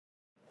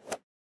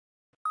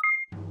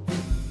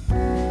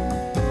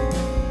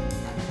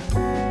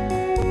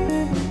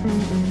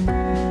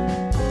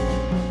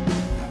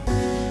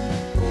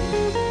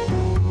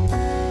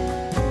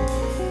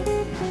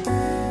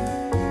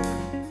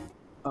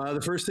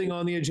The first thing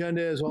on the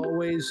agenda, as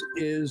always,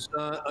 is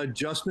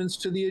adjustments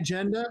to the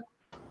agenda.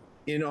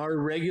 In our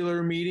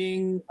regular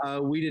meeting,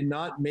 we did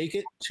not make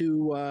it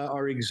to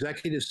our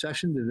executive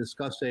session to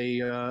discuss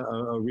an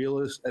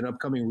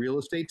upcoming real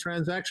estate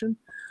transaction.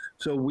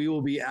 So we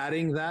will be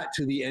adding that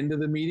to the end of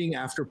the meeting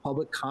after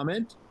public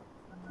comment.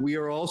 We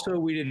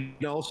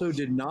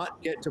did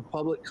not get to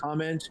public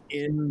comment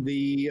in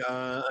the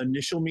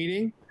initial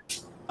meeting,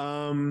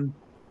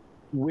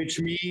 which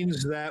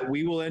means that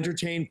we will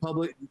entertain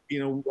public,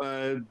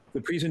 the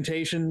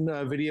presentation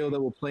video that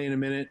we'll play in a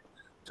minute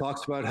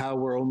talks about how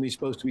we're only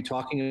supposed to be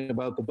talking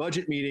about the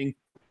budget meeting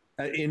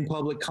in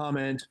public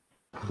comment,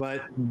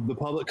 but the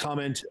public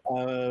comment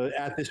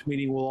at this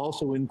meeting will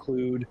also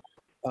include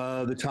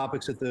the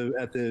topics at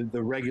the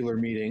regular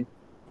meeting,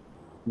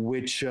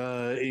 which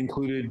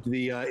included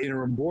the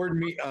interim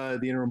board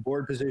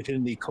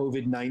position, the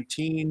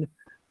COVID-19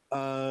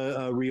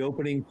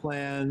 reopening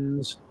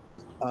plans,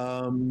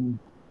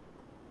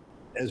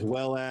 as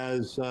well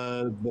as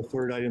the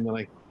third item that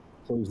I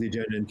closed the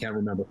agenda and can't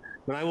remember.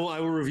 But I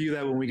will review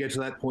that when we get to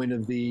that point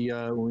of the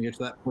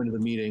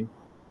meeting.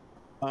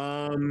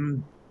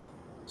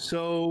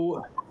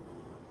 So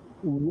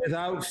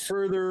without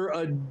further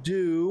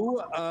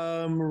ado,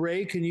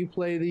 Ray, can you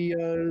play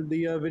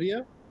the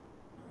video?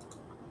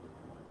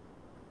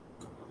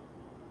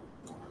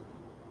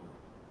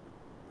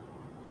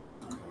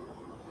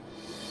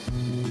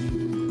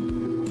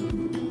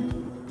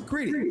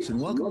 Greetings and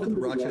welcome to the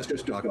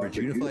Rochester-Stockbridge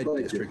Unified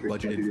District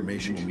Budget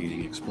Informational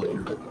Meeting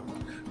Explainer.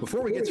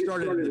 Before we get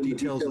started in the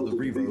details of the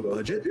revote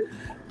budget,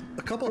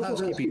 a couple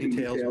housekeeping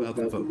details about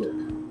the vote.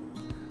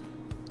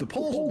 The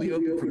polls will be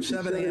open from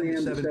 7 a.m.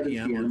 to 7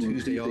 p.m. on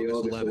Tuesday,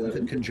 August 11th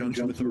in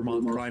conjunction with the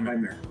Vermont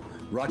primary.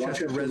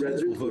 Rochester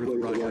residents will vote at the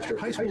Rochester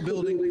High School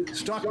building.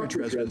 Stockbridge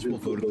residents will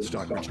vote at the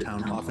Stockbridge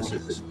town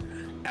offices.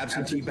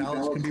 Absentee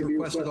ballots can be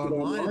requested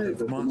online at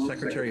the Vermont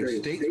Secretary of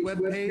State's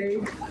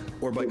webpage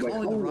or by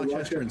calling the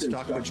Rochester and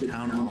Stockbridge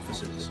town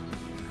offices.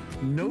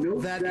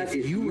 Note that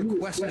if you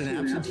requested an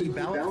absentee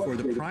ballot for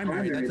the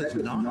primary, that does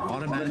not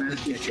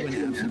automatically get you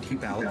an absentee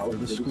ballot for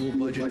the school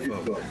budget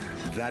vote.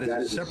 That is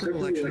a separate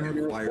election and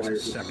requires a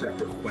separate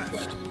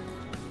request.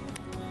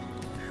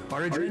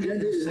 Our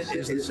agenda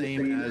is the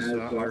same as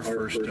our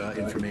first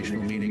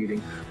informational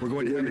meeting. We're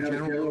going to have a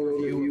general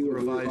overview of the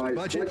revised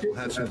budget. We'll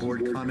have some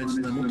board comments,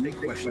 and then we'll take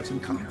questions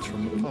and comments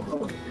from the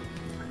public.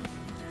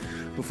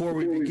 Before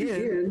we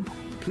begin,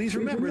 please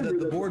remember that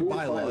the board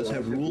bylaws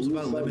have rules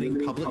about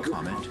limiting public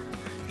comment.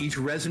 Each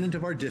resident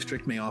of our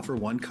district may offer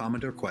one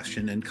comment or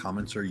question, and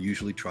comments are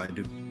usually tried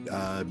to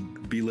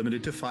be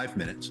limited to 5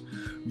 minutes.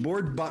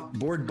 Board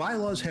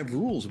bylaws have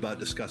rules about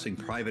discussing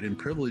private and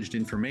privileged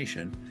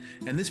information,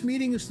 and this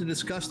meeting is to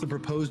discuss the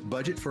proposed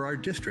budget for our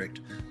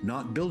district,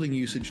 not building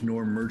usage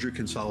nor merger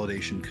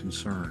consolidation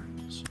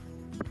concerns.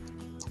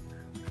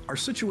 Our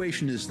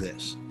situation is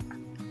this.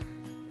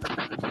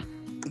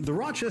 The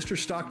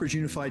Rochester-Stockbridge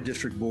Unified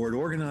District Board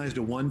organized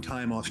a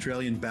one-time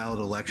Australian ballot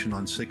election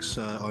on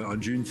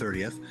June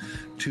 30th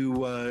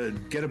to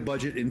get a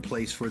budget in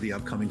place for the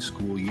upcoming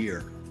school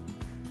year.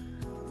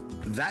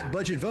 That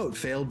budget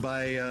failed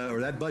by a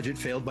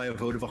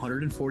vote of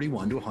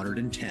 141 to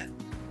 110.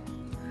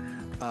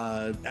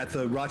 At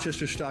the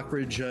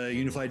Rochester-Stockbridge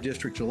Unified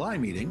District July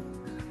meeting,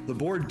 the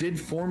board did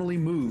formally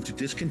move to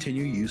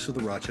discontinue use of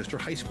the Rochester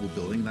High School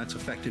building. That's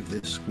effective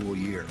this school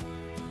year.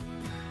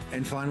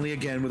 And finally,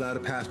 again, without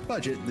a passed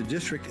budget, the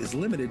district is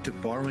limited to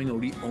borrowing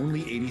only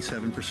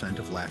 87%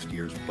 of last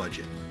year's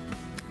budget.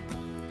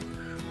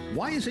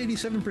 Why is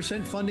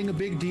 87% funding a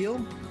big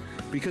deal?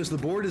 Because the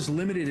board is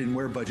limited in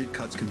where budget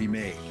cuts can be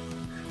made.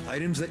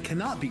 Items that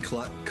cannot be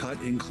cut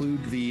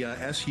include the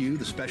SU,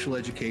 the special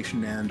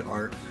education, and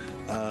our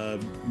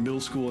middle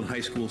school and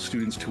high school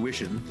students'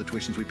 tuition, the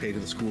tuitions we pay to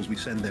the schools we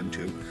send them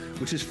to,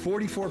 which is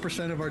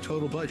 44% of our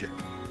total budget.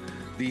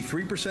 The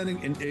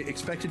 3%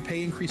 expected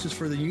pay increases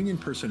for the union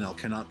personnel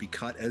cannot be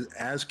cut,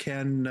 as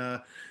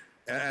the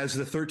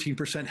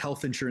 13%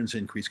 health insurance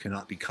increase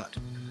cannot be cut.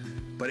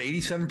 But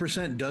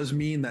 87% does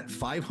mean that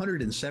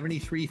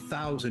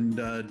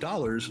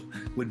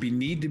 $573,000 would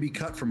need to be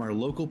cut from our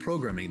local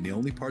programming, the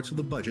only parts of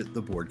the budget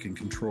the board can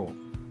control.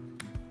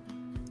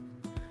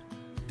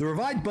 The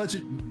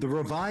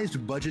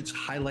revised budget's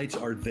highlights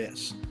are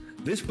this.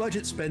 This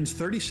budget spends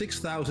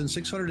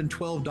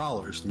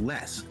 $36,612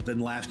 less than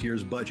last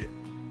year's budget.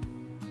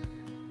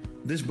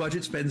 This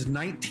budget spends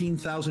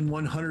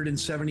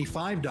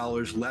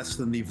 $19,175 less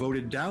than the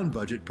voted down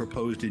budget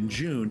proposed in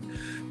June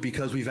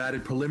because we've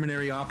added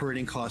preliminary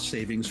operating cost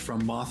savings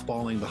from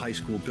mothballing the high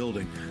school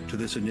building to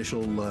this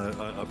initial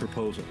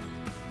proposal.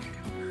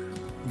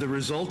 The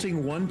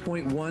resulting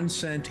 1.1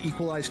 cent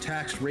equalized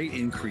tax rate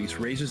increase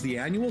raises the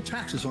annual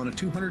taxes on a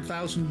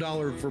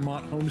 $200,000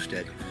 Vermont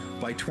homestead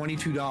by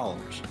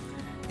 $22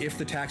 if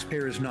the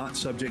taxpayer is not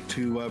subject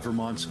to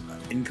Vermont's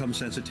income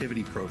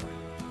sensitivity program.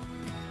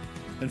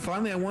 And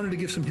finally, I wanted to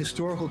give some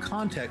historical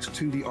context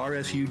to the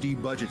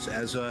RSUD budgets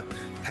as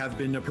have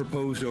been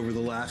proposed over the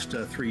last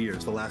 3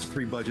 years, the last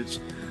three budgets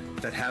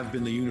that have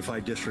been the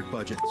unified district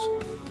budgets.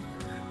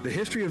 The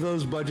history of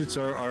those budgets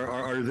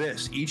are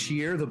this. Each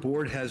year, the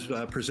board has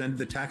presented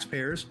the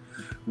taxpayers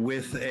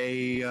with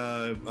a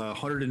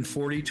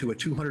 $140,000 to a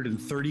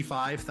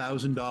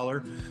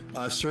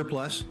 $235,000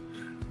 surplus,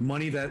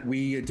 money that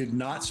we did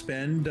not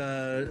spend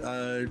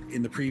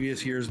in the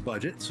previous year's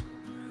budgets.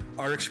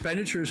 Our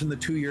expenditures in the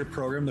two-year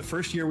program, the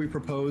first year we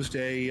proposed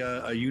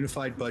a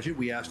unified budget.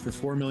 We asked for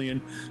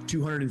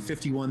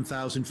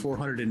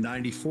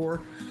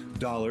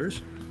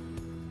 $4,251,494.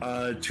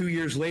 2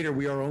 years later,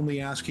 we are only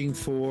asking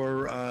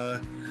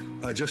for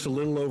just a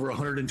little over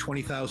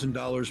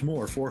 $120,000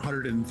 more,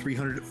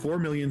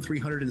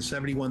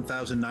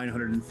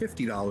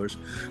 $4,371,950,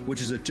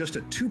 which is just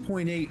a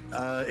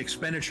 2.8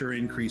 expenditure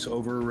increase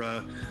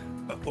over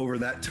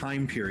that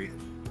time period.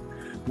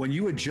 When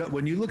you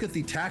look at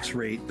the tax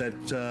rate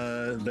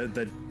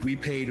that we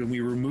paid when we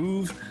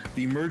remove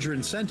the merger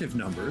incentive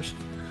numbers,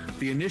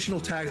 the additional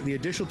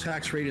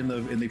tax rate in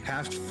the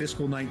past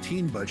fiscal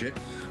 19 budget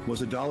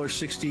was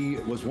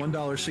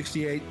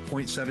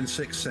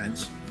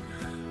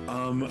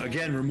 $1.68.76.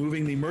 Again,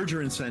 removing the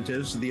merger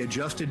incentives, the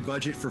adjusted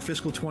budget for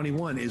fiscal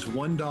 21 is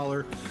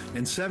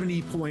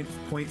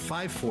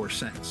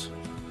 $1.70.54.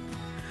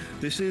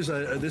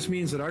 This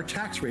means that our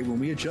tax rate, when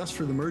we adjust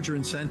for the merger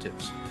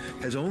incentives,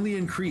 has only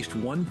increased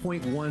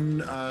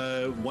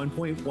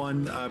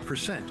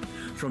 1.1%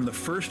 from the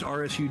first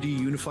RSUD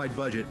unified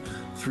budget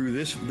through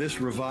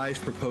this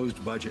revised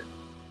proposed budget.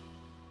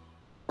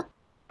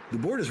 The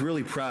board is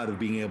really proud of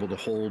being able to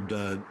hold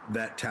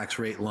that tax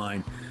rate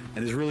line,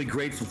 and is really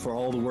grateful for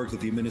all the work that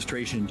the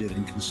administration did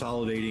in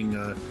consolidating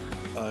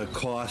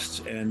costs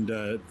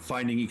and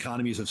finding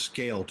economies of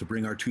scale to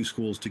bring our two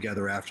schools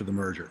together after the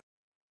merger.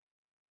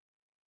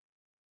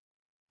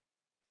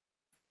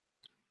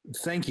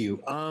 Thank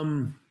you.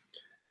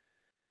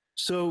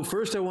 So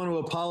first I want to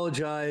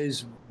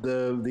apologize.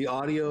 The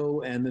audio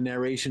and the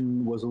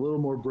narration was a little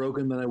more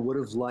broken than I would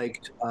have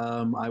liked.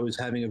 I was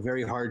having a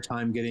very hard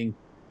time getting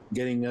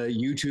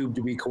YouTube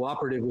to be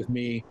cooperative with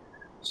me.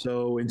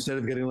 So instead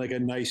of getting like a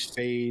nice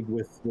fade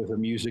with a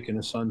music and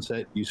a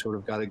sunset, you sort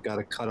of got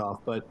a cut off.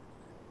 But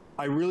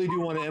I really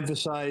do want to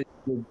emphasize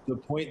the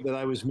point that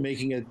I was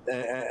making at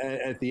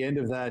the end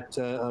of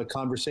that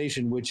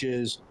conversation, which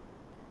is,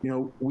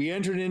 we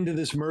entered into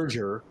this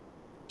merger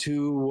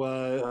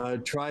to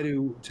try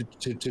to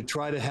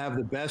have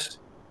the best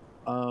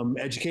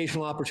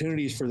educational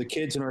opportunities for the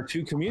kids in our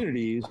two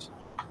communities,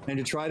 and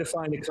to try to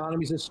find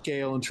economies of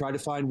scale and try to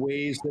find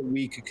ways that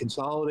we could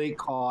consolidate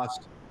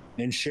costs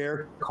and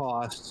share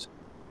costs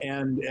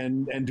and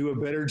do a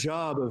better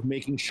job of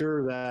making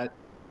sure that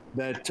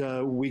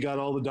we got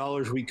all the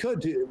dollars we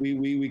could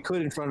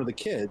in front of the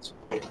kids.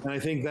 And I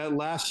think that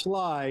last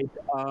slide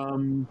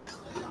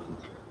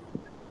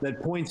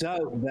that points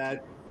out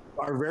that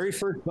our very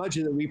first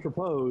budget that we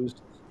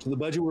proposed to the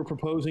budget we're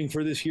proposing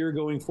for this year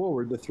going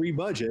forward, the three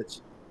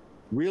budgets,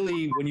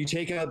 really, when you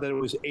take out that it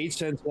was 8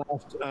 cents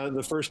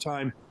the first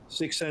time,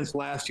 6 cents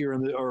last year,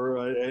 and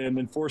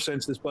then 4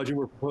 cents this budget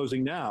we're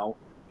proposing now,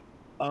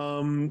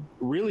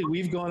 really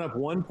we've gone up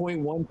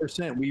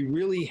 1.1%. We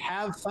really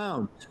have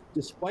found,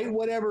 despite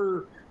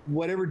whatever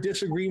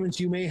disagreements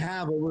you may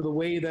have over the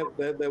way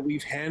that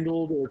we've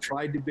handled or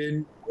tried to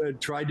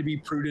be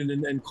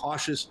prudent and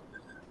cautious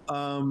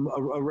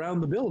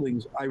around the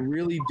buildings, I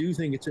really do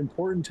think it's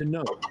important to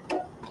note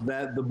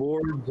that the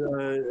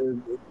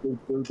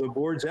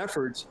board's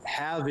efforts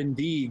have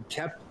indeed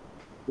kept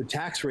the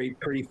tax rate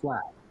pretty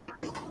flat.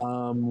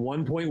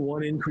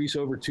 1.1% increase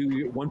over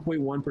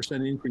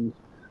 1.1% increase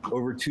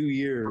over 2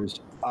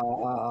 years,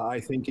 I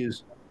think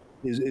is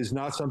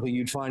not something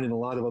you'd find in a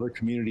lot of other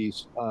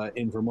communities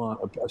in Vermont,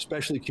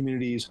 especially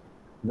communities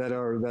that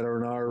are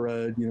in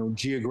our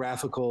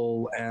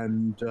geographical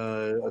and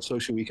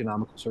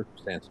socioeconomic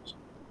circumstances.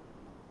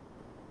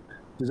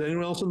 Does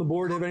anyone else on the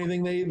board have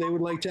anything they would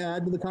like to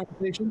add to the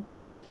conversation,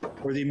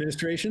 or the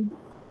administration?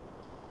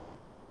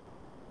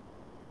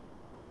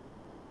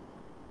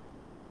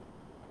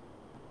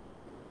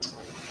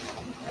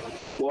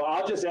 Well,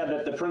 I'll just add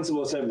that the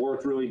principals have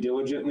worked really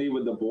diligently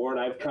with the board.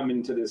 I've come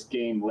into this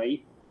game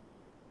late,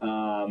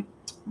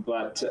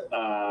 but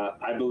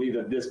I believe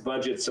that this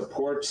budget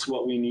supports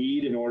what we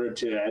need in order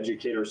to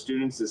educate our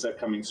students this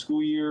upcoming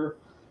school year,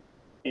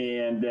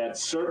 and that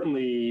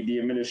certainly the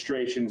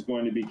administration is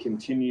going to be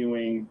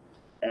continuing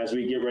as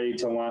we get ready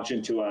to launch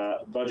into a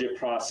budget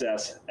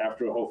process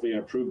after hopefully an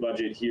approved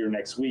budget here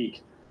next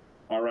week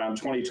around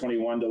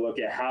 2021, to look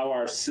at how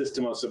our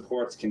system of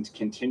supports can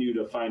continue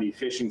to find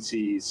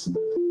efficiencies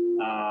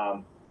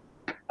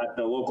at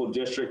the local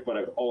district,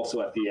 but also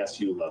at the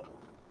SU level.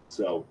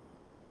 So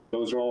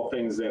those are all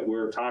things that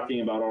we're talking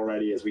about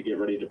already as we get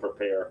ready to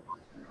prepare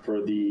for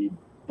the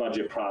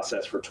budget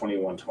process for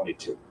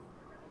 21-22.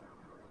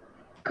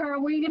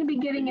 Carl, were you going to be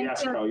getting into...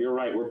 Yes, Carl, you're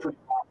right. We're pretty...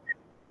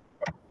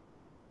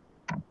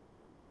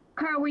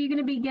 Carl, were you going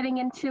to be getting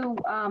into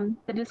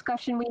the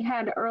discussion we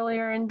had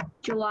earlier in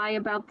July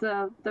about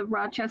the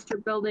Rochester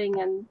building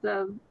and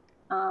the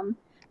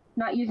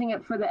not using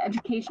it for the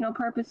educational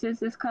purposes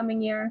this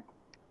coming year?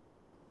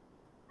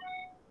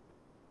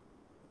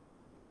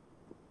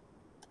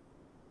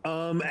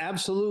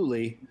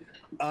 Absolutely.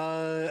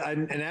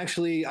 And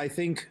actually, I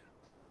think,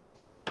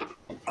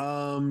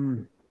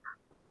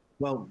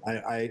 well,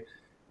 I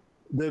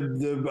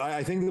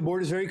think the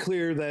board is very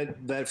clear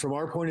that from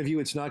our point of view,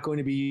 it's not going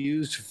to be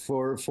used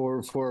for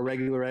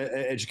regular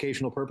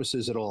educational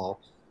purposes at all.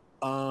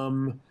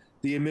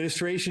 The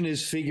administration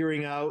is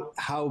figuring out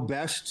how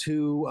best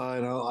to,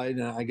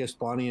 and I guess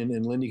Bonnie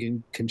and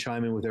Lindy can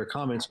chime in with their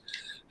comments,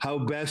 how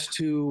best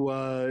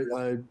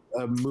to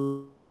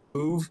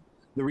move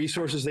the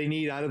resources they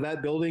need out of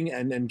that building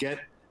and get,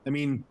 I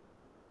mean,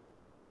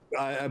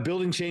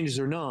 building changes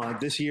or not,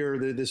 this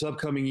year, this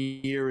upcoming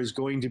year is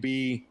going to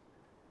be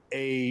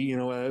a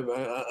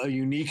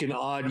unique and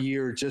odd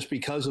year just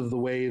because of the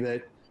way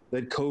that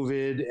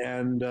COVID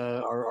and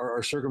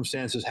our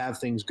circumstances have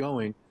things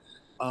going.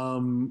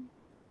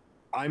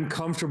 I'm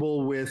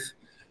comfortable with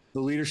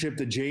the leadership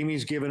that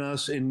Jamie's given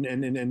us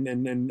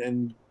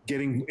and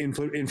getting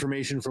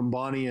information from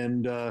Bonnie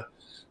and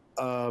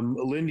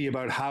Lindy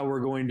about how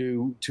we're going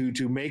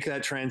to make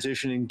that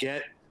transition and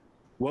get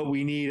what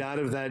we need out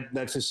of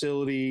that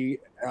facility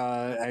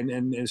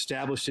and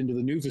established into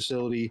the new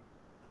facility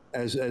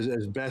as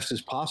best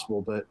as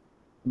possible. But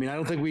I mean, I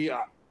don't think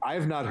I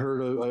have not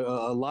heard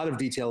a lot of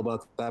detail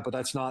about that, but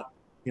that's not,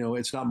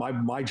 it's not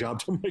my job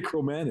to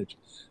micromanage.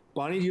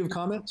 Bonnie, do you have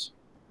comments?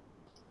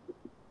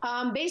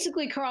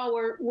 Basically, Carl,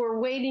 we're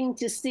waiting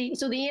to see.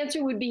 So the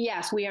answer would be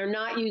yes. We are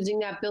not using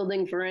that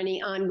building for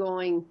any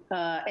ongoing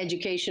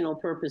educational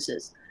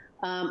purposes.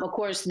 Of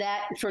course,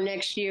 that for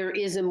next year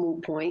is a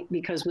moot point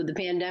because with the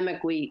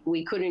pandemic,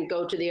 we couldn't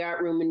go to the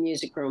art room and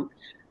music room.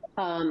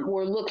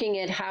 We're looking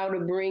at how to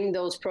bring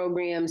those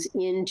programs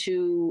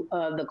into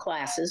the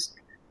classes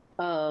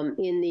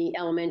in the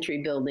elementary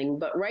building.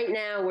 But right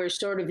now, we're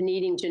sort of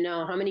needing to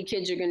know how many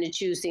kids are going to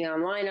choose the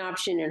online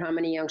option and how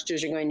many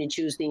youngsters are going to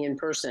choose the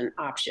in-person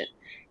option.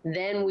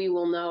 Then we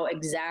will know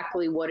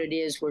exactly what it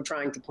is we're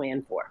trying to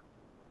plan for.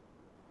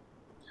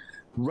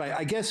 Right.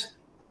 I guess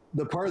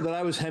the part that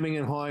I was hemming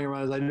and hawing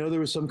around is I know there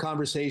was some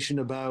conversation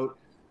about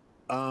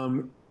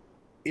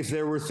if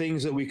there were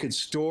things that we could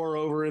store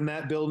over in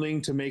that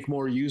building to make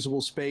more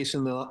usable space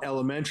in the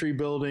elementary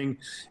building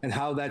and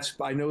how that's,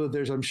 I know that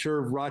there's, I'm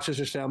sure,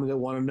 Rochester's family that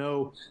want to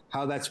know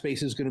how that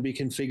space is going to be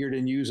configured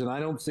and used. And I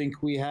don't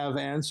think we have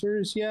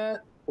answers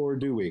yet, or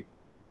do we?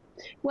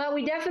 Well,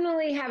 we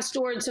definitely have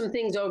stored some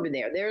things over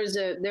there.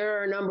 There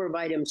are a number of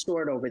items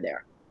stored over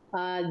there.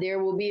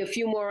 There will be a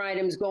few more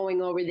items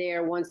going over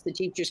there once the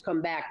teachers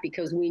come back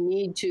because we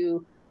need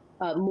to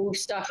move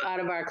stuff out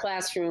of our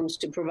classrooms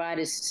to provide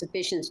us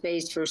sufficient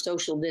space for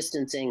social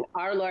distancing.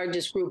 Our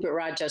largest group at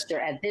Rochester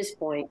at this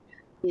point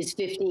is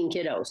 15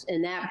 kiddos,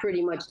 and that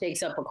pretty much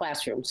takes up a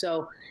classroom.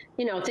 So,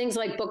 things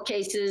like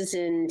bookcases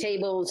and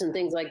tables and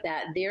things like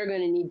that, they're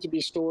going to need to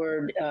be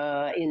stored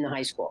in the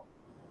high school.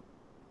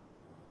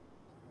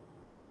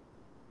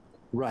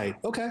 Right.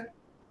 Okay.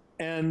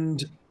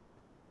 And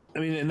I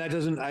mean, and that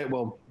doesn't,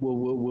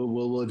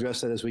 we'll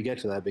address that as we get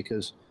to that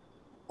because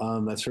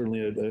that's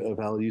certainly a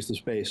valid use of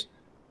space.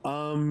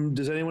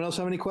 Does anyone else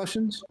have any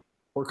questions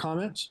or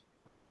comments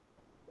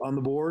on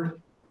the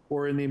board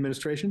or in the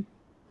administration?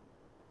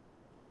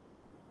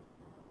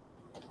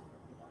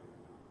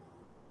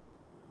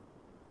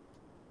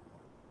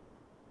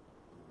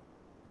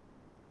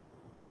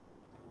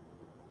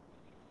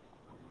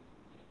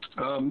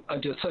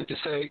 I'd just like to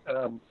say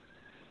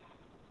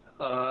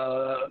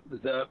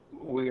that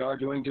we are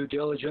doing due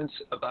diligence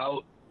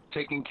about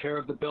taking care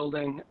of the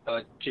building.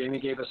 Jamie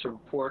gave us a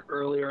report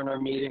earlier in our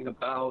meeting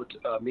about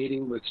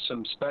meeting with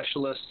some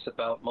specialists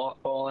about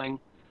mothballing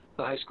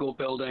the high school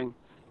building,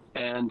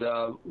 and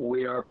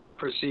we are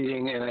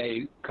proceeding in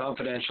a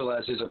confidential,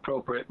 as is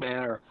appropriate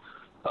manner,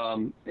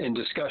 in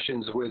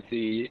discussions with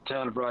the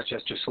Town of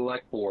Rochester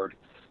Select Board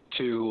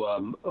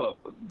to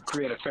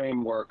create a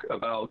framework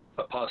about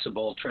a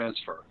possible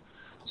transfer.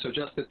 So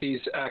just that these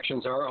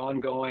actions are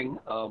ongoing,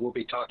 we'll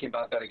be talking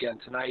about that again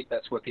tonight.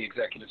 That's what the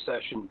executive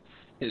session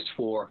is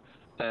for,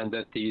 and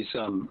that these,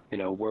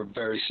 we're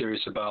very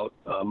serious about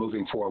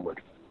moving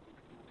forward.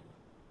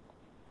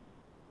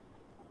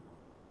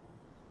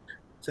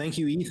 Thank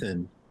you,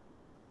 Ethan.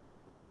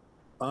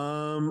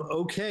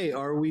 Okay,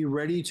 are we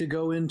ready to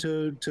go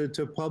into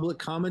public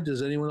comment?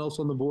 Does anyone else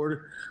on the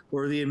board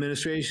or the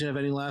administration have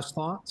any last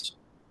thoughts?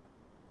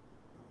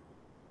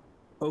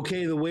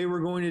 Okay, the way we're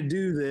going to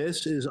do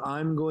this is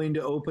I'm going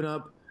to open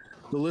up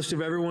the list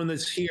of everyone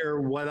that's here.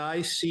 What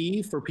I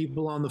see for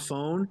people on the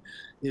phone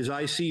is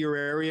I see your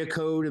area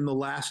code and the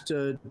last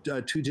 2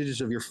 digits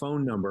of your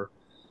phone number.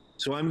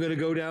 So I'm going to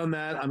go down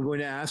that. I'm going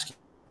to ask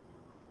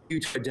you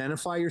to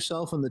identify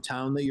yourself and the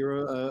town that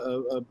you're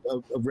a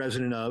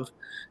resident of,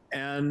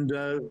 and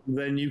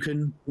then you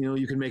can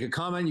make a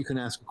comment, you can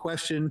ask a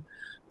question.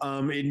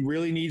 It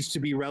really needs to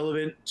be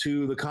relevant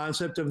to the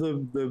concept of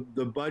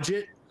the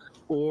budget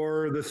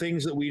or the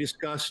things that we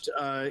discussed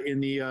in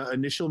the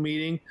initial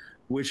meeting,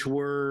 which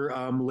were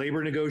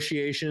labor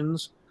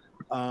negotiations,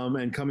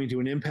 and coming to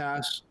an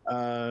impasse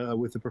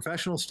with the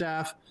professional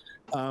staff.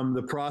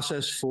 The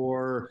process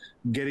for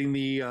getting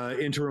the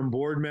interim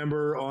board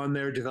member on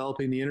there,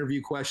 developing the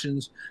interview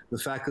questions, the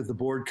fact that the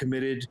board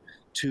committed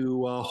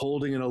to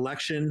holding an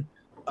election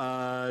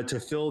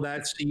to fill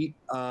that seat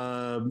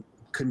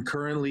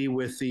concurrently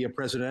with the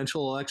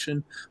presidential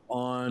election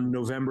on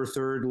November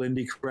 3rd.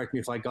 Lindy, correct me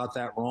if I got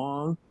that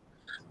wrong.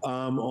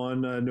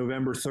 On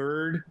November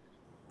 3rd.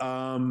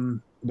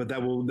 But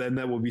that will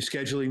be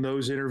scheduling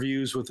those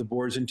interviews with the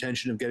board's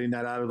intention of getting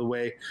that out of the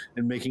way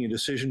and making a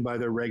decision by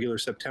their regular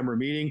September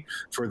meeting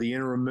for the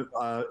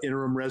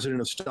interim resident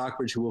of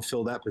Stockbridge who will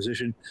fill that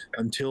position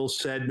until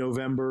said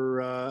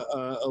November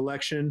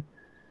election.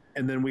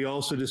 And then we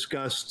also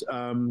discussed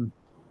the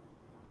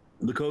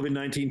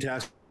COVID-19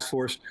 task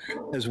force,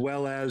 as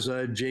well as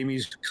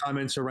Jamie's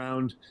comments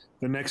around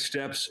the next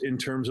steps in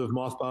terms of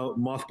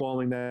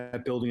mothballing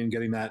that building and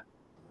getting that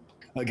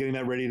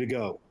ready to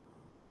go.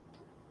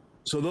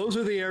 So those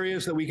are the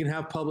areas that we can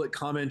have public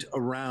comment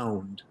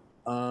around.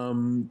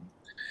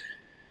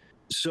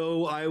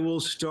 So I will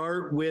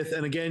start with,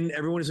 and again,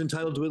 everyone is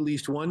entitled to at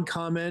least one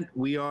comment.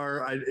 We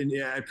are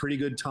at pretty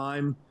good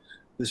time.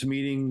 This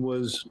meeting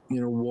was,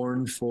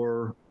 warned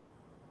for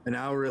an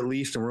hour at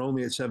least, and we're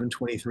only at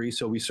 7:23.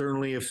 So we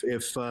certainly, if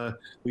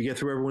we get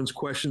through everyone's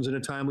questions in a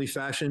timely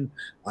fashion,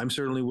 I'm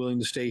certainly willing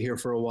to stay here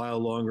for a while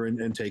longer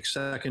and take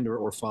second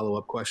or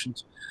follow-up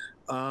questions.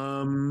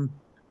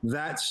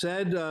 That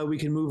said, we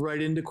can move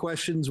right into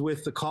questions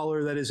with the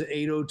caller that is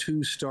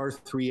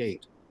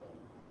 802*38.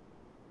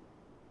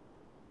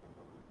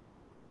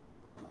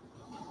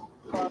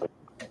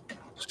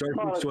 Start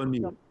to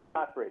unmute.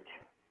 Stockbridge.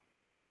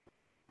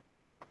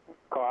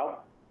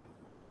 Carl?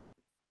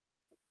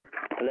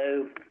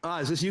 Hello?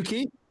 Is this you,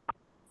 Keith?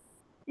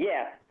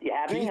 Yeah. You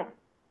have me? Keith?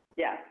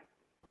 Yeah.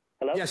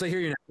 Hello? Yes, I hear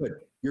you now.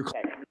 Good. You're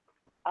Okay.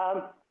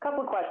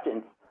 Couple of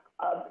questions.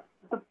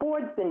 The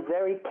board's been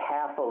very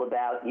careful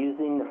about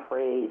using the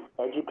phrase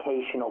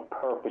educational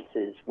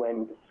purposes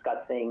when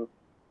discussing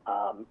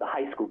the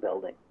high school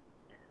building.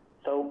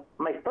 So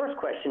my first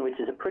question, which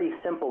is a pretty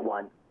simple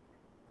one,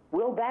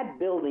 will that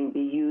building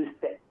be used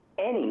for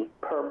any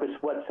purpose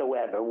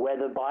whatsoever,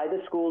 whether by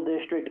the school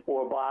district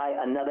or by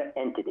another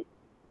entity?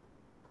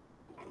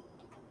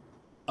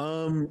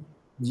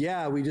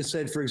 Yeah, we just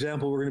said, for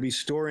example, we're going to be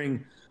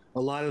storing a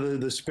lot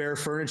of the spare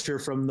furniture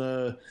from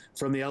the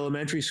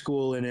elementary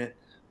school in it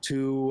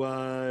to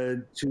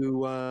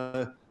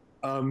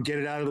get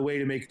it out of the way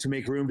to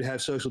make room to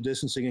have social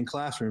distancing in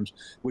classrooms,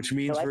 which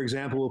means, for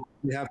example,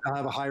 we have to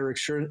have a higher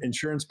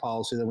insurance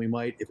policy than we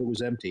might if it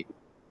was empty.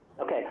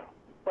 Okay,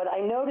 but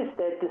I noticed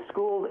that the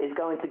school is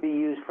going to be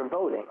used for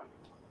voting.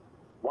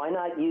 Why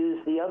not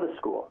use the other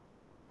school?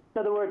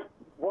 In other words,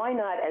 why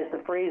not, as the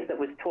phrase that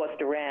was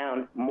tossed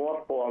around,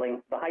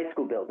 mothballing the high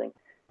school building?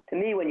 To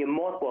me, when you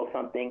mothball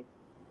something,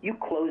 you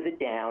close it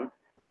down,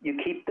 you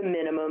keep the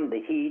minimum,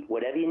 the heat,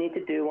 whatever you need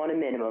to do on a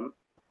minimum.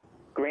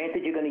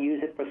 Granted, you're going to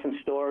use it for some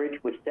storage,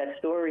 which that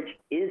storage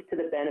is to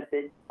the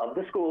benefit of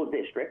the school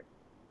district,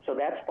 so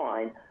that's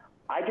fine.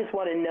 I just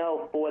want to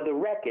know for the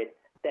record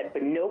that for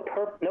no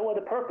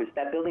other purpose,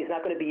 that building is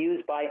not going to be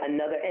used by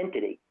another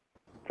entity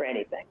for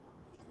anything.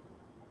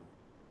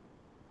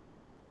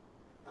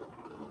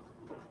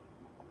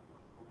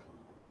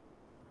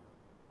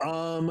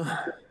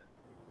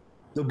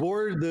 The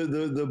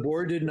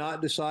board did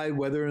not decide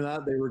whether or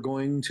not they were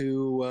going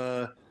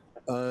to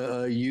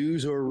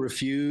use or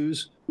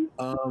refuse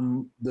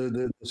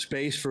the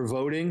space for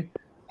voting.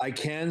 I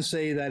can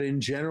say that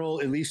in general,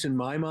 at least in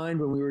my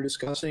mind, when we were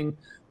discussing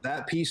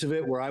that piece of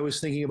it, where I was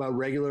thinking about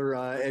regular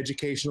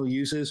educational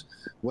uses,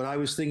 what I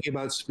was thinking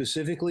about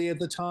specifically at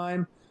the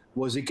time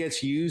was it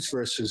gets used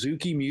for a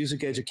Suzuki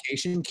music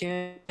education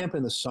camp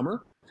in the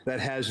summer. That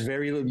has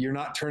you're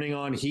not turning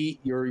on heat,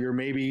 you're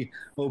maybe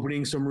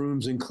opening some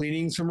rooms and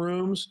cleaning some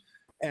rooms,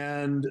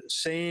 and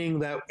saying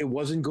that it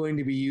wasn't going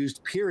to be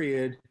used,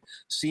 period,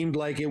 seemed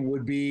like it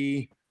would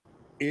be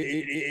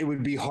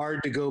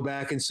hard to go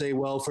back and say,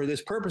 well, for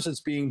this purpose it's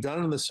being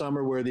done in the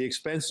summer where the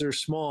expenses are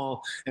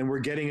small and we're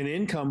getting an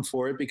income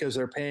for it because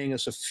they're paying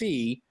us a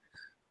fee,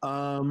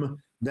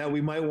 that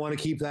we might want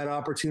to keep that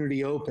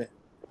opportunity open.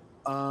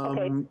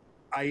 Okay.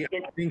 I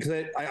think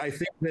that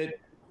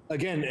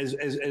again,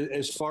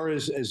 as far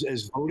as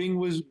voting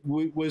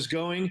was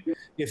going,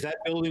 if that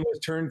building was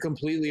turned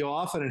completely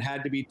off and it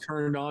had to be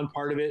turned on,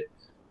 part of it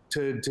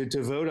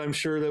to vote, I'm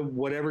sure that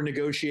whatever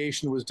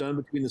negotiation was done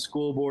between the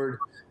school board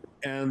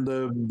and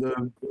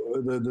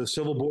the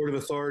Civil Board of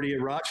Authority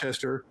at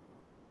Rochester,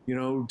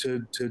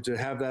 to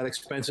have that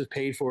expenses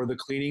paid for, the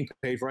cleaning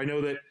paid for. I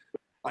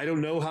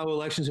don't know how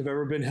elections have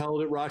ever been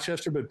held at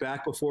Rochester, but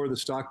back before the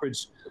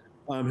Stockbridge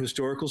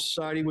Historical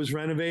Society was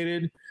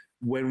renovated,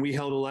 when we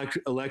held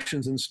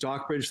elections in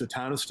Stockbridge, the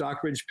town of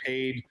Stockbridge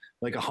paid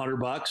like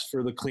 $100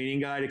 for the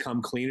cleaning guy to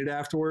come clean it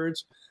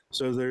afterwards.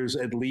 So there's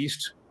at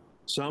least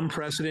some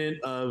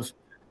precedent of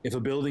if a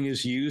building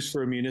is used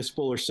for a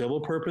municipal or civil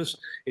purpose,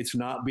 it's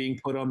not being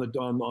put on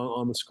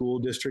the school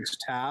district's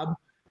tab.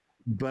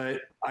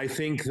 But I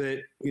think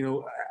that,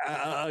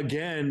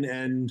 again,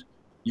 and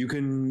your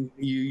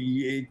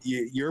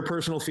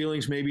personal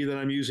feelings may be that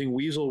I'm using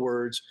weasel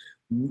words.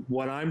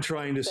 What I'm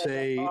trying to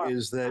say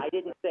is that I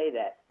didn't say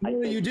that.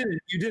 no, you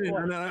didn't. You didn't.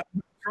 I'm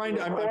trying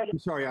to. I'm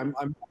sorry. I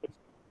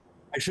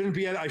shouldn't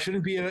be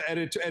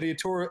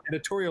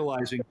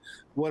editorializing.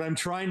 What I'm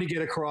trying to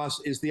get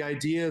across is the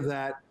idea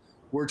that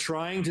we're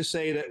trying to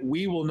say that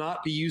we will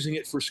not be using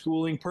it for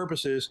schooling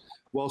purposes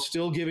while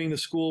still giving the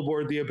school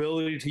board the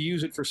ability to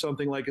use it for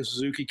something like a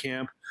Suzuki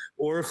camp,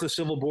 or if the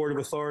Civil Board of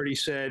Authority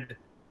said,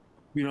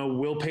 you know,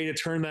 we'll pay to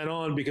turn that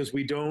on because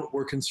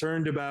we're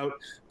concerned about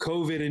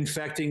COVID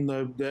infecting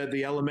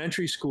the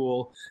elementary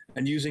school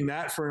and using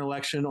that for an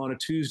election on a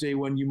Tuesday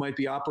when you might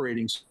be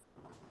operating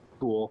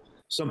school,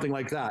 something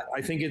like that.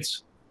 I think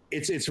it's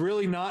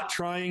really not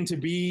trying to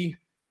be,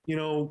 you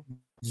know,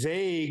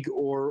 vague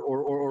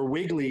or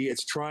wiggly.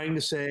 It's trying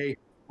to say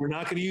we're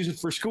not going to use it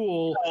for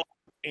school,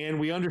 and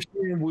we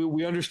understand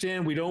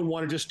we don't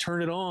want to just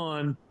turn it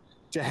on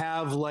to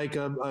have like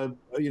a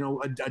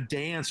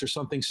dance or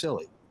something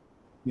silly.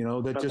 You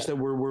know, that just that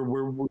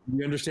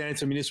we understand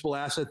it's a municipal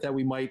asset that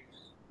we might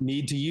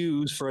need to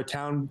use for a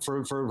town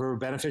for a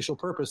beneficial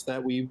purpose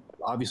that we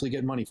obviously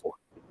get money for.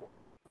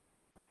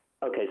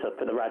 Okay, so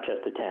for the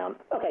Rochester town.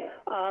 Okay,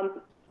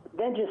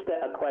 then just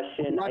a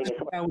question.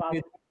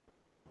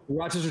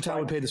 Rochester town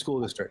would pay the school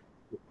district.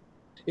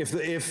 If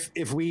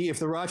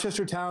the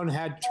Rochester town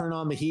had to turn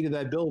on the heat of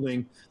that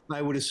building,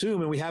 I would assume,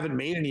 and we haven't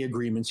made any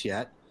agreements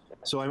yet.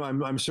 So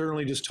I'm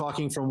certainly just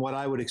talking from what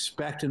I would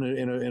expect in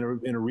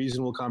a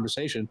reasonable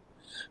conversation,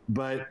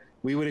 but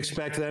we would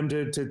expect them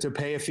to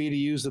pay a fee to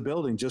use the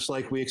building, just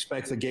like we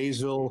expect the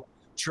Gaysville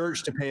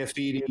Church to pay a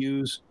fee to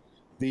use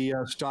the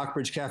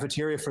Stockbridge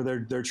cafeteria for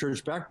their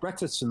church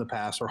breakfasts in the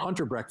past, or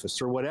Hunter breakfasts,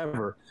 or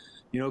whatever.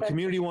 You know,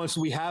 community wants.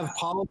 We have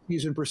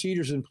policies and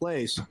procedures in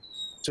place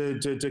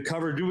to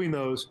cover doing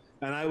those,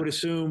 and I would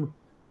assume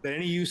that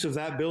any use of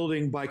that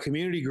building by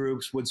community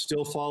groups would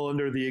still fall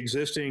under the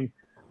existing,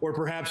 or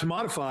perhaps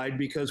modified,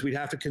 because we'd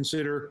have to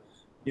consider,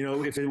 you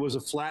know, if it was a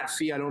flat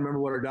fee, I don't remember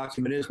what our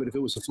document is, but if it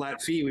was a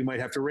flat fee, we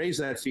might have to raise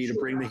that fee to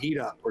bring the heat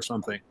up or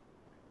something.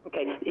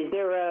 Okay, is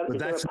there a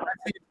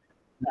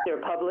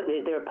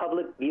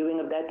public viewing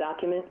of that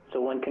document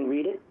so one can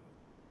read it?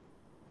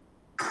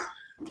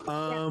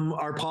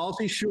 Our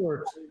policy,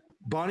 sure.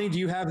 Bonnie, do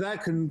you have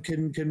that? Can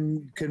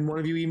one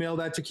of you email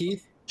that to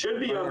Keith? Should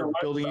be on the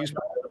website,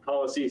 the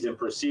policies and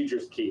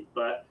procedures, Keith,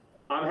 but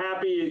I'm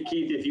happy,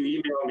 Keith, if you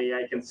email me,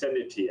 I can send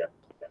it to you.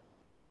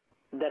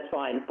 That's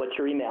fine. What's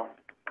your email?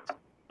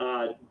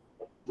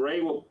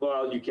 Ray will,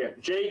 well, you can.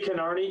 J.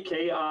 Kinnarney,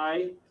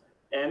 Kinnarney,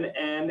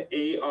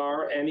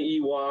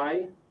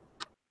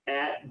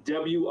 at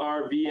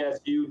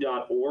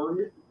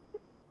wrvsu.org.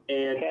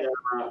 And okay.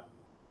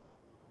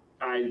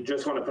 I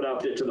just want to put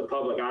out there to the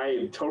public, I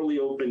am totally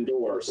open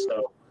doors.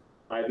 So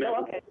I've met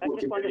with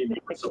community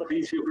members, so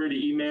please feel free to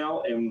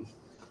email, and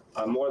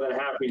I'm more than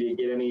happy to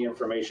get any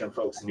information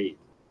folks need.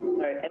 All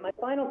right, and my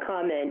final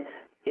comment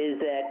is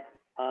that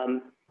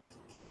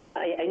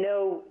I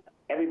know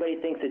everybody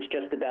thinks it's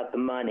just about the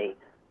money.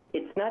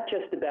 It's not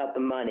just about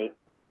the money.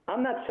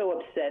 I'm not so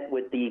upset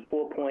with the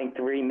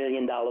 $4.3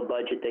 million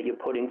budget that you're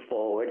putting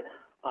forward,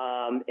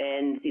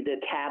 and the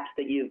caps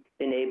that you've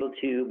been able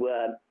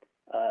to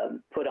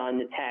put on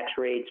the tax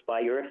rates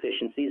by your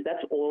efficiencies.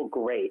 That's all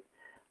great.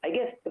 I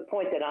guess the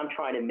point that I'm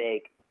trying to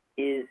make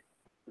is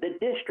the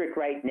district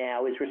right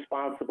now is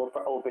responsible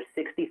for over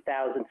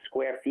 60,000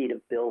 square feet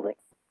of building.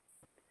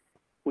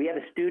 We have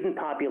a student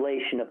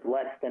population of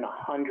less than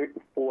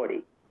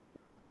 140.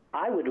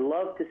 I would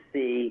love to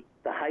see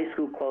the high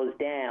school closed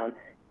down.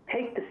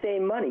 Take the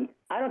same money.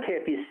 I don't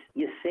care if you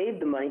save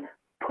the money,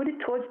 put it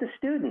towards the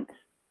students.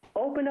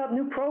 Open up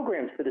new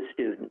programs for the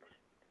students.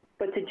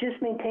 But to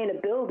just maintain a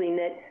building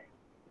that,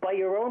 by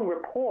your own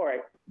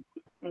report,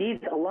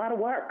 needs a lot of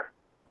work.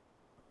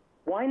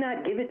 Why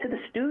not give it to the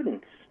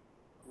students?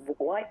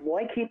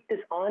 Why keep this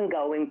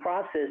ongoing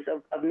process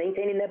of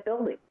maintaining that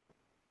building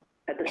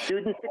at the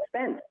students'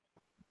 expense?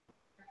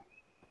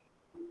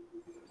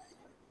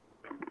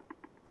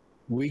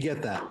 We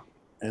get that.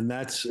 And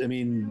that's, I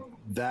mean,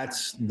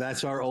 that's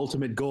our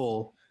ultimate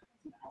goal.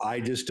 I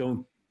just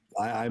don't,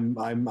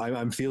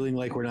 I'm feeling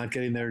like we're not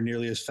getting there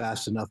nearly as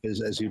fast enough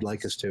as you'd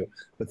like us to.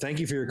 But thank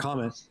you for your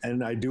comment,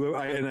 and I do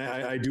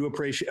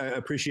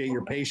appreciate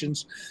your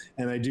patience,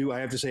 and I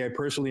have to say I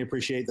personally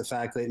appreciate the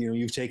fact that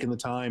you've taken the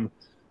time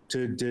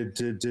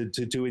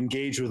to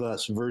engage with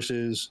us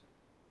versus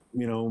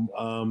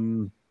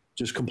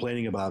just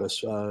complaining about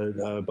us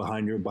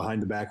behind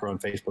the back or on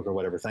Facebook or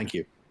whatever. Thank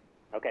you.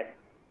 Okay.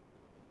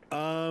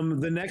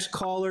 The next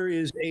caller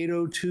is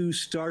 802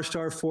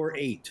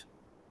 *48.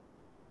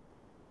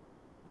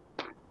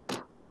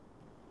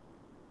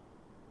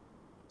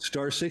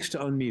 *6 to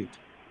unmute.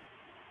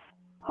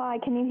 Hi,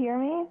 can you hear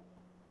me?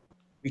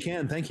 We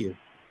can, thank you.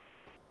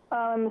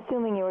 I'm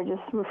assuming you were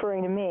just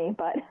referring to me,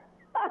 but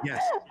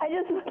yes. I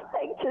just would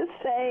like to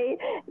say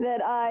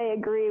that I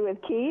agree with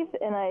Keith,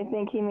 and I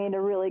think he made a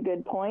really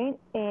good point.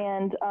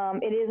 And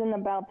it isn't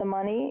about the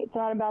money. It's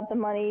not about the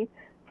money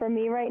for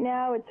me right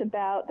now. It's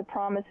about the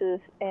promises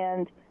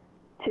and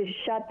to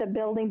shut the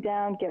building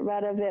down, get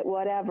rid of it,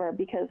 whatever,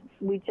 because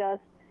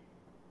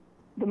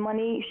the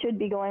money should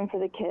be going for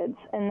the kids,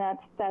 and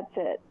that's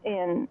it.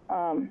 And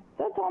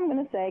that's all I'm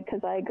going to say,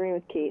 because I agree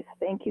with Keith.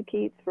 Thank you,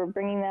 Keith, for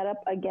bringing that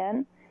up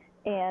again,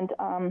 and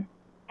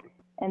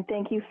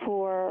thank you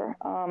for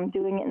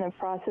doing it in the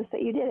process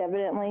that you did.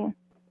 Evidently,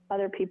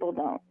 other people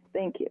don't.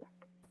 Thank you.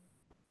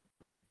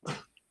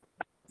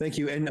 Thank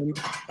you. And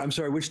I'm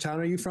sorry, which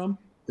town are you from?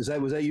 Was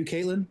that you,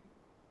 Caitlin?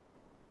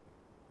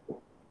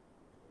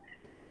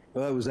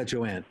 Oh, was that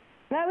Joanne?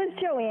 That was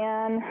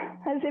Joanne,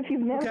 as if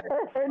you've never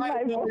heard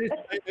my voice.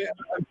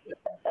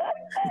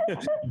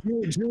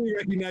 Julie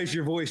recognized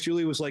your voice.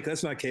 Julie was like,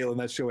 that's not Caitlin,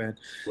 that's Joanne.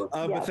 Yes.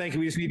 But thank you.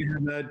 We just need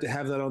to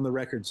have that on the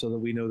record so that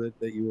we know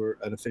that you were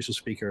an official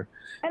speaker.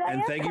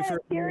 And thank you for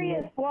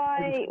curious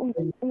why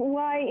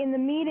in the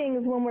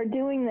meetings when we're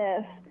doing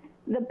this,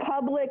 the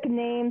public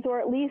names, or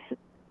at least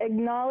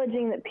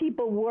acknowledging that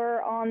people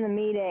were on the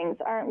meetings,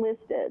 aren't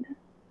listed.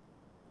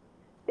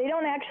 They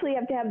don't actually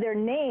have to have their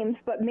names,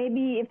 but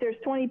maybe if there's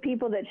 20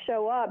 people that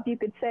show up, you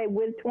could say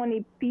with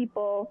 20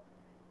 people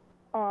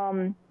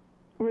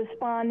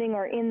responding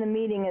or in the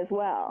meeting as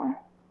well.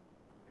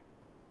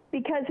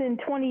 Because in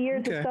 20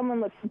 years, if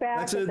someone looks back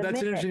that's an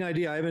interesting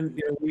idea. I haven't,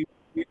 we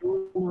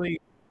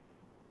normally.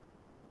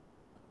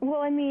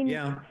 Well, I mean,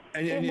 yeah.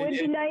 It would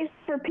be nice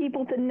for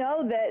people to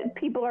know that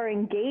people are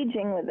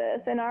engaging with this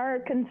and are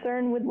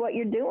concerned with what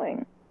you're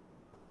doing.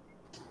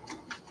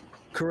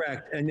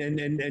 Correct,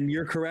 and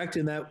you're correct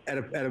in that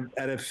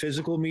at a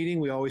physical meeting,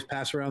 we always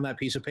pass around that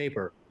piece of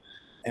paper,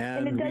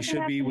 and we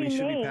should be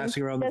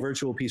passing around the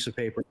virtual piece of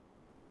paper.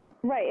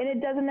 Right, and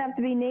it doesn't have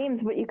to be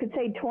names, but you could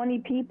say 20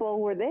 people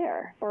were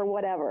there or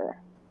whatever.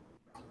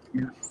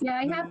 Yeah,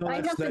 I have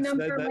the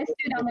number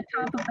listed on the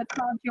top of the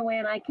call,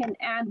 Joanne. I can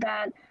add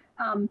that.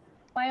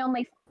 My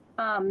only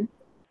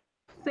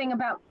thing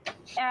about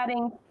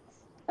adding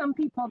some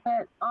people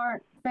that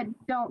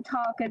don't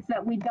talk is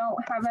that we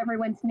don't have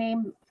everyone's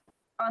name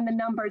on the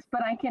numbers,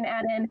 but I can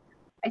add in,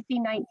 I see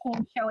 19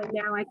 showing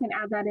now, I can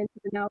add that into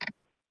the note.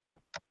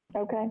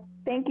 Okay,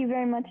 thank you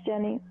very much,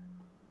 Jenny.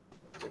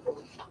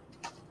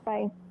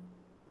 Bye.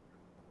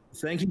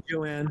 Thank you,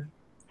 Joanne.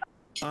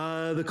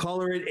 The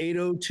caller at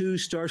 802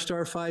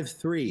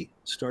 *53,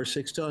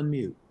 *6 to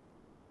unmute.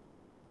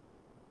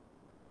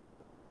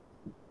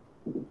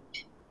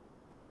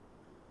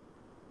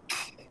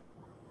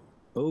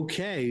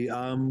 Okay,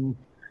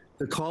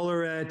 the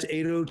caller at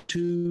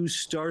 802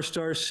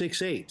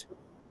 *68.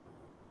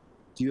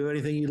 Do you have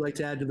anything you'd like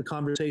to add to the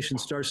conversation?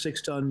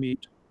 *6 to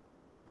unmute.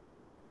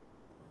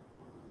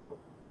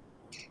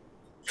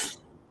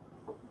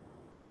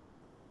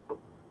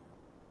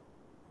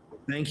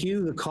 Thank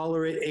you. The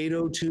caller at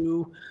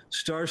 802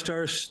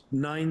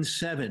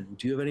 *97.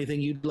 Do you have anything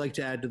you'd like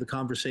to add to the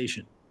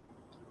conversation?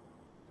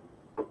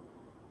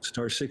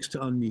 *6 to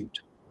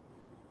unmute.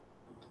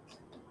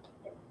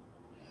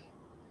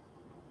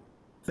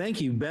 Thank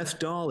you. Beth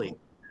Dolly.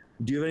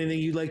 Do you have anything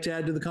you'd like to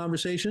add to the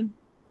conversation?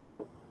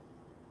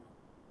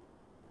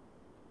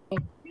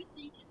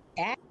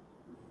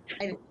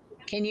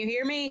 Can you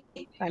hear me?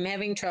 I'm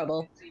having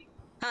trouble.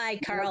 Hi,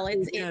 Carl.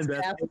 It's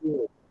Beth.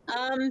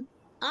 I'm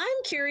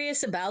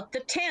curious about the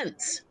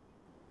tents.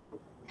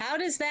 How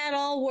does that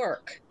all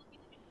work?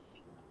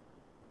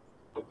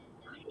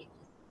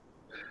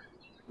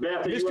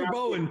 Beth, Mr.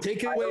 Bowen,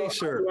 take it away,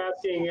 sir. Are you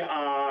asking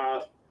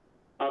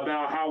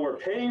about how we're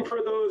paying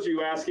for those? Are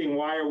you asking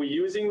why are we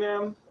using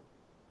them?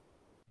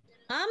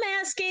 I'm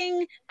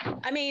asking,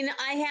 I mean,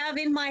 I have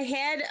in my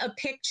head a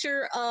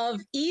picture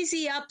of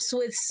easy ups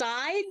with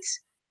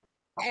sides,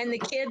 and the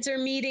kids are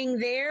meeting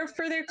there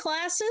for their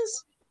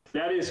classes?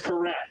 That is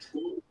correct.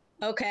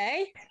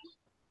 Okay.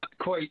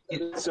 Quite.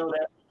 So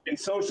that in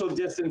social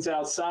distance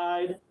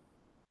outside,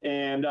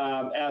 and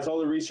as all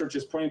the research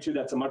is pointing to,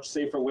 that's a much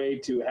safer way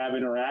to have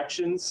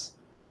interactions.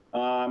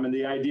 And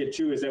the idea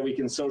too is that we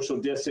can social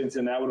distance,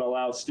 and that would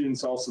allow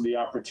students also the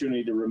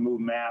opportunity to remove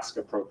masks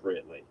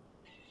appropriately.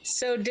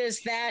 So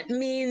does that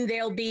mean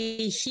they'll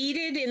be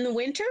heated in the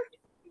winter?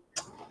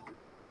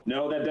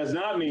 No, that does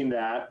not mean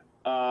that.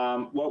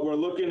 What we're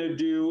looking to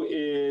do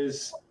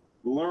is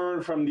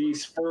learn from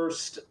these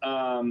first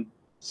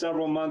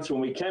several months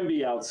when we can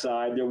be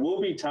outside. There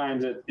will be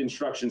times that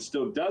instruction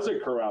still does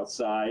occur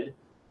outside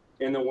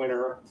in the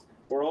winter.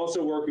 We're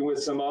also working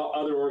with some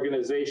other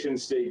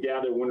organizations to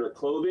gather winter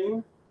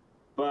clothing.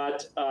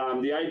 But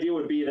the idea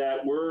would be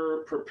that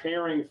we're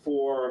preparing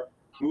for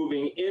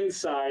moving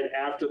inside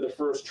after the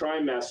first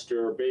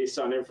trimester based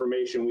on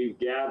information we've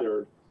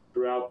gathered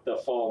throughout the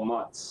fall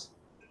months.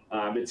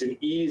 It's an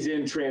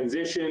ease-in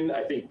transition.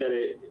 I think that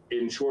it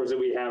ensures that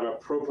we have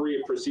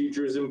appropriate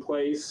procedures in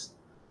place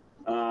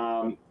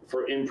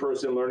for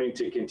in-person learning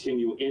to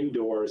continue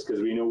indoors,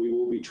 because we know we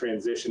will be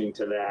transitioning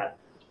to that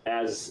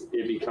as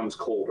it becomes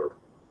colder.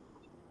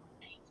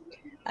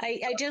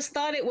 I just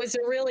thought it was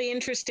a really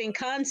interesting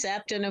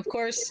concept. And of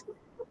course,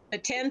 the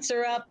tents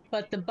are up,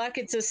 but the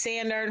buckets of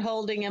sand aren't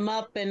holding them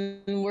up,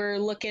 and we're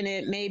looking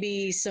at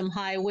maybe some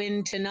high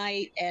wind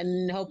tonight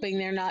and hoping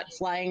they're not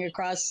flying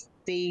across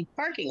the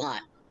parking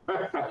lot.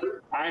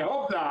 I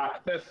hope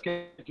not.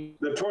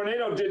 The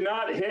tornado did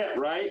not hit,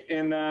 right?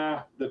 And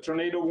the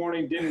tornado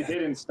warning didn't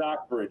hit in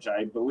Stockbridge,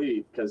 I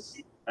believe,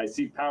 because I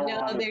see power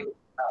on the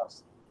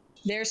house.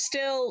 They're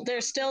still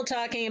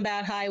talking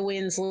about high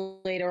winds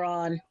later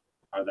on.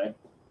 Are they?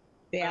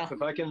 Yeah.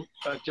 If I can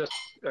just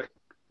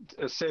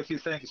say a few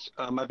things.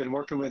 I've been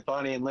working with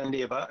Bonnie and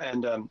Lindy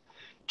and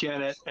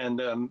Janet and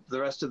the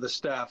rest of the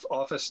staff,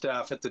 office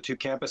staff at the two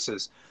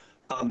campuses.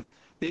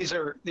 These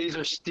are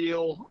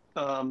steel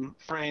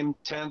frame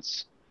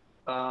tents,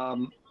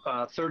 20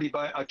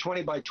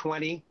 by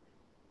 20.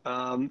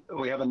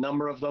 We have a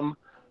number of them,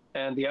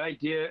 and the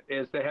idea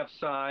is they have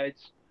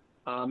sides.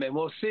 And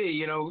we'll see.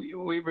 You know,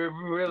 we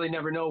really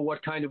never know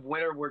what kind of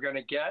winter we're going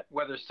to get.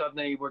 Whether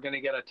suddenly we're going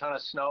to get a ton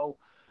of snow,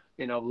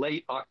 you know,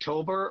 late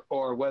October,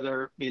 or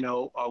whether, you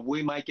know,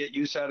 we might get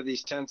use out of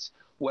these tents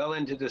well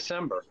into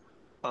December.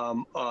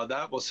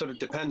 That will sort of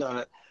depend on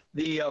it.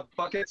 The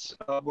buckets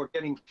were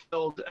getting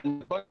filled,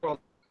 and the bucket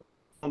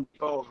and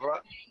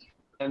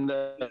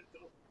the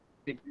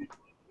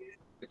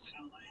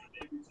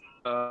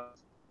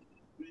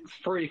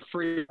free.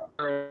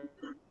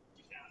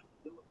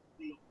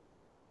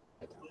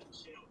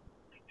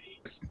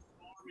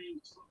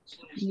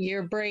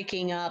 You're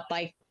breaking up.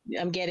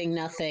 I'm getting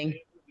nothing.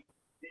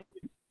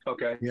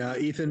 Okay. Yeah,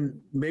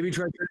 Ethan, maybe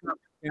try turning off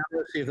the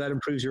camera, see if that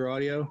improves your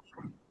audio.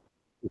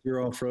 If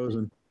you're all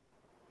frozen.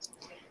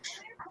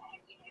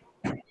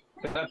 Is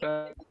that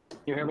better? Can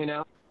you hear me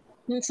now?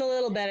 It's a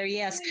little better,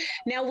 yes.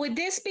 Now, would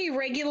this be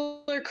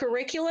regular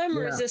curriculum,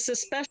 or is this a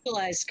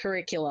specialized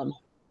curriculum?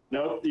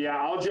 Nope. Yeah,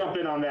 I'll jump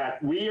in on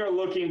that. We are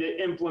looking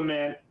to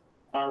implement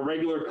our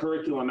regular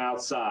curriculum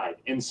outside.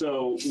 And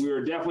so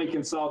we're definitely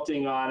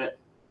consulting on it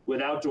with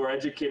outdoor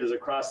educators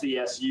across the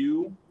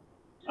SU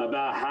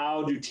about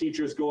how do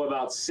teachers go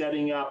about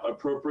setting up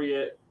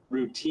appropriate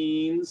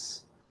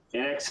routines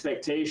and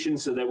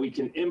expectations so that we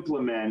can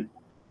implement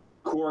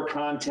core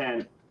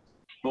content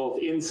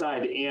both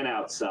inside and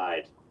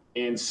outside.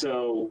 And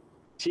so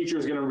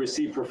teachers are going to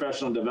receive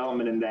professional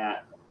development in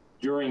that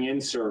during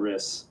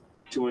in-service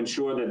to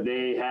ensure that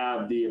they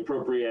have the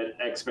appropriate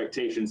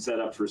expectations set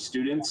up for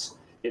students.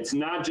 It's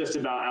not just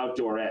about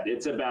outdoor ed,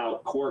 it's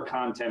about core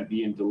content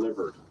being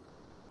delivered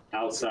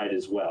outside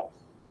as well.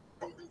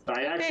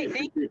 I actually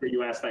appreciate that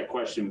you asked that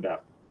question, Beth.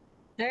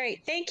 All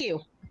right, thank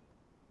you.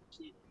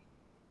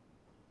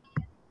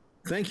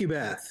 Thank you,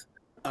 Beth.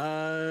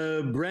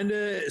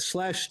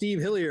 Brenda/Steve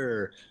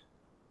Hillier.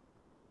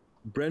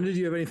 Brenda, do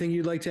you have anything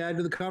you'd like to add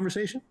to the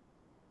conversation?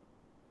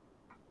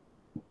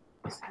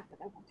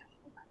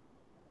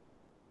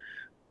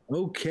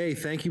 Okay,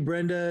 thank you,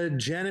 Brenda.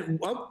 Janet,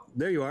 oh,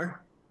 there you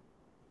are.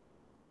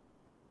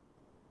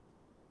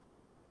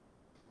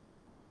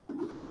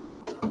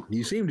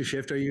 You seem to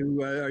shift. Are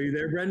you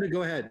there, Brenda?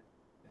 Go ahead.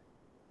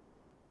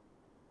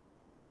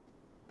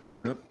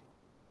 Oh.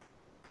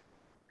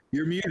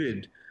 You're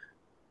muted.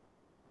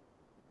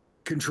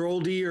 Control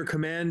D or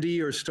Command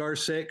D or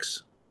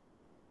 *6.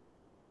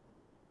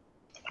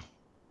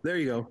 There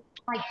you go.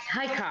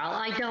 Hi, Carl.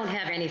 I don't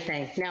have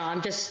anything. No,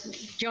 I'm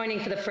just joining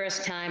for the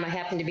first time. I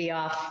happen to be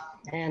off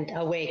and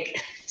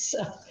awake,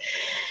 so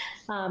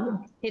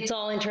it's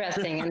all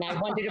interesting. And I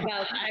wondered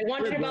about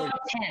the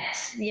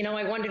tents. You know,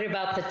 I wondered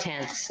about the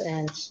tents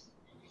and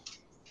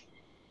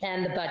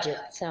the budget.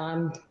 So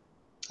I'm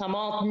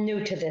all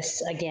new to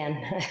this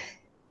again.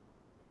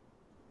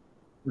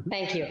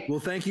 Thank you. Well,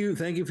 thank you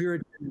for your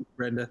attention,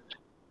 Brenda.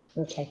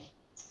 Okay.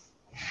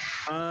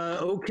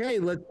 Okay,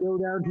 let's go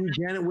down to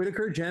Janet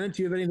Whitaker. Janet,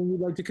 do you have anything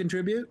you'd like to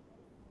contribute?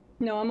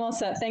 No, I'm all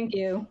set. Thank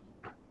you.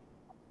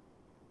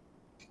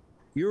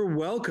 You're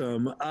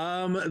welcome.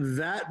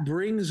 That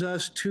brings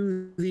us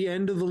to the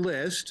end of the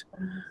list.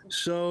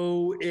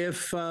 So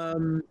if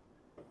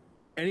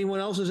anyone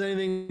else has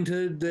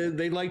anything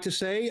they'd like to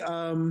say,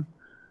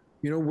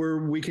 you know,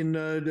 we can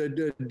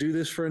do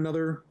this for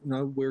another, you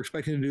know, we're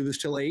expecting to do this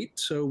till 8.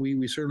 So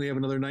we certainly have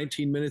another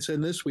 19 minutes in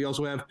this. We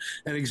also have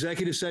an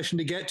executive session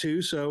to get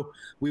to. So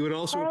we would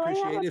also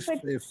appreciate if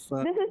this is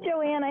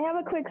Joanne. I have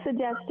a quick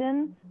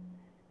suggestion.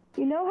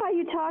 You know how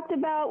you talked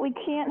about we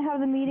can't have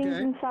the meetings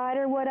inside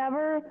or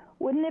whatever?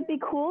 Wouldn't it be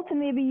cool to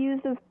maybe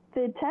use the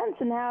tents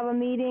and have a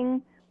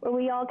meeting where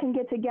we all can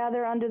get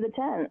together under the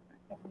tent?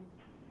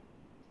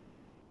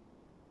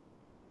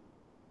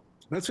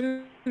 That's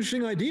an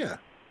interesting idea.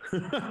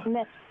 And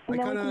then we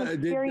can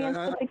experience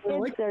what the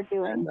kids are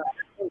doing.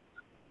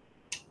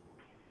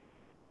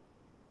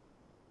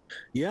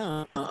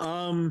 Yeah,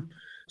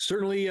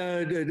 certainly,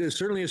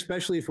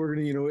 especially if we're going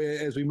to, you know,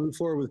 as we move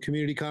forward with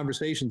community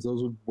conversations,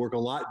 those would work a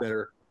lot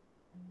better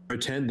to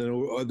attend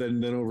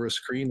than over a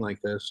screen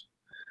like this,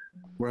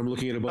 where I'm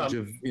looking at a bunch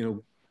of, you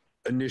know,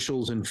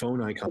 initials and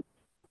phone icons.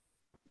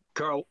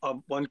 Carl,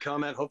 one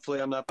comment.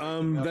 Hopefully, I'm not.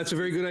 That's a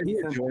very good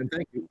idea, Joanne.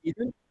 Thank you,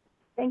 Ethan.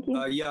 Thank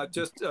you. Yeah,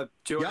 just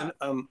Joanne.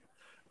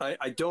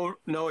 I don't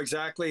know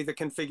exactly the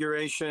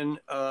configuration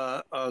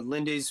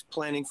Lindy's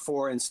planning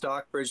for in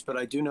Stockbridge, but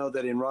I do know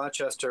that in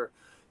Rochester,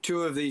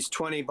 2 of these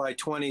 20 by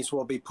 20s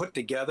will be put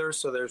together.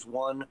 So there's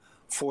one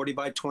 40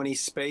 by 20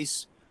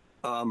 space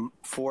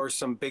for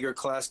some bigger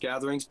class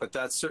gatherings, but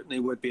that certainly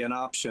would be an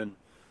option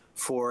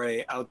for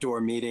a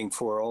outdoor meeting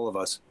for all of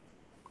us.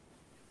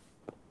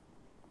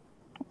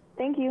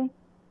 Thank you.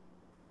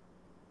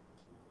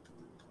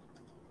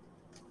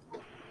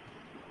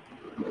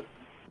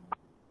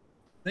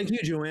 Thank you,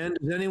 Joanne.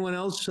 Does anyone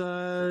else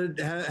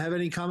have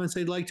any comments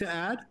they'd like to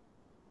add?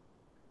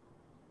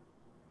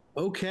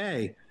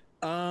 Okay.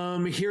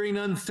 Hearing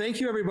none,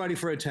 thank you everybody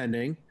for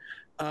attending.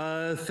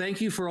 Thank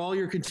you for all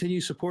your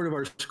continued support of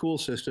our school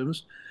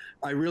systems.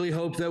 I really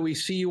hope that we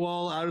see you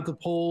all out at the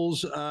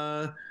polls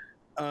on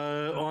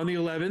the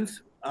 11th.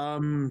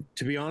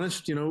 To be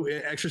honest, you know,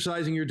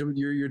 exercising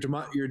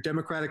your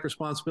democratic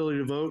responsibility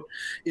to vote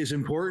is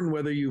important,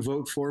 whether you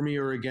vote for me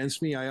or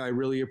against me. I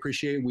really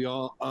appreciate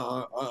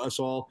us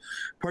all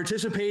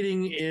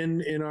participating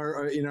in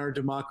our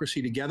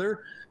democracy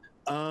together.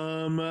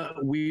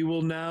 We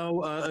will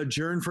now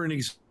adjourn for an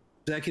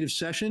executive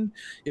session.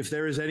 If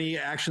there is any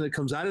action that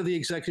comes out of the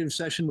executive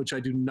session, which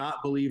I do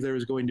not believe there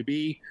is going to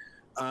be,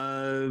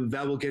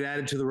 that will get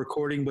added to the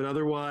recording. But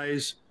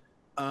otherwise,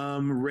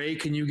 Ray,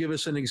 can you give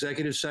us an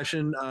executive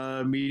session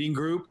meeting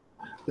group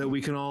that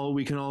we can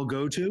all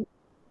go to?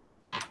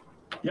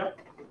 Yep.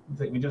 It'll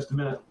take me just a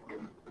minute.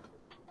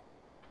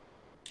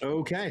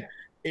 Okay.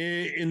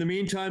 In the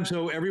meantime,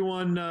 so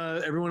everyone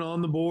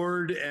on the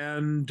board,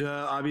 and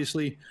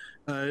obviously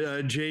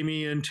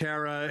Jamie and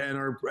Tara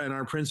and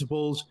our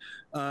principals,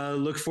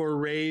 look for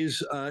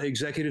Ray's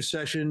executive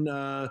session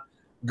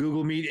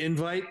Google Meet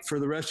invite. For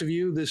the rest of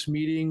you, this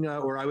meeting,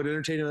 or I would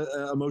entertain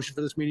a motion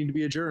for this meeting to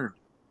be adjourned.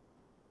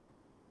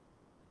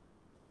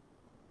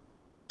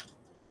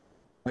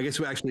 I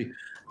guess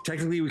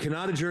technically we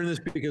cannot adjourn this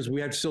because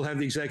we have to still have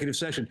the executive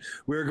session.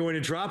 We're going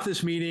to drop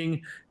this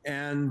meeting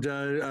and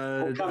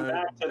We'll come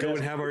back to go this.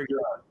 and have our.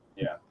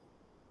 Yeah.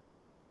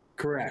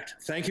 Correct.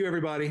 Thank you,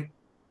 everybody.